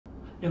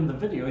In the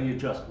video you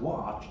just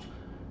watched,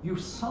 you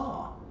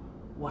saw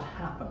what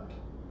happened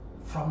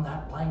from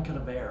that blanket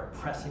of air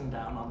pressing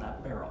down on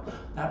that barrel.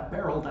 That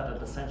barrel that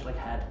had essentially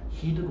had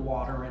heated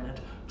water in it,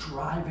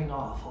 driving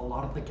off a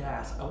lot of the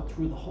gas out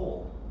through the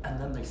hole, and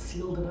then they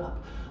sealed it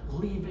up,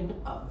 leaving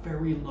a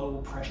very low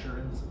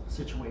pressure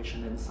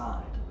situation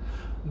inside.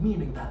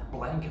 Meaning that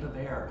blanket of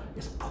air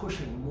is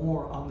pushing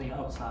more on the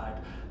outside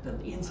than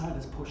the inside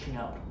is pushing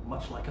out,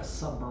 much like a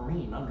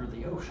submarine under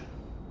the ocean.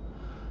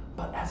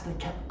 But as they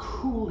kept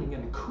cooling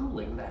and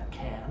cooling that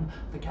can,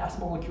 the gas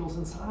molecules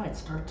inside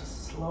start to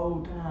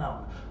slow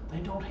down. They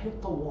don't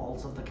hit the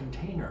walls of the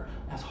container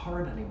as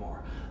hard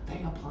anymore.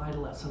 They apply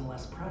less and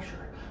less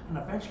pressure. And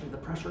eventually the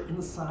pressure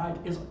inside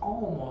is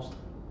almost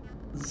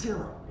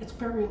zero. It's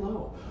very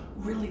low.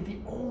 Really, the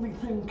only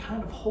thing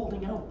kind of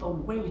holding out the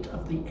weight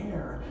of the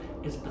air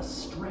is the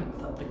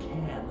strength of the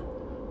can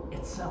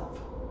itself.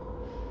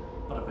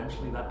 But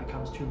eventually that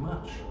becomes too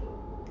much.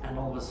 And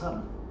all of a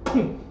sudden,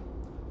 boom!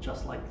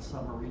 Just like the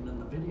submarine in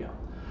the video.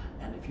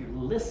 And if you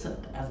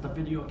listened as the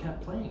video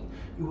kept playing,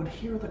 you would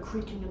hear the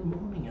creaking and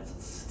moaning as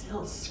it's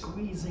still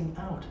squeezing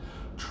out,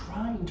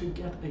 trying to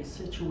get a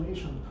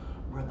situation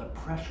where the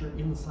pressure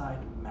inside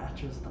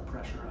matches the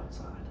pressure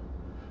outside.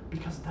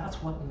 Because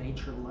that's what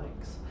nature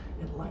likes.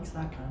 It likes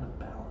that kind of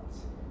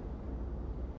balance.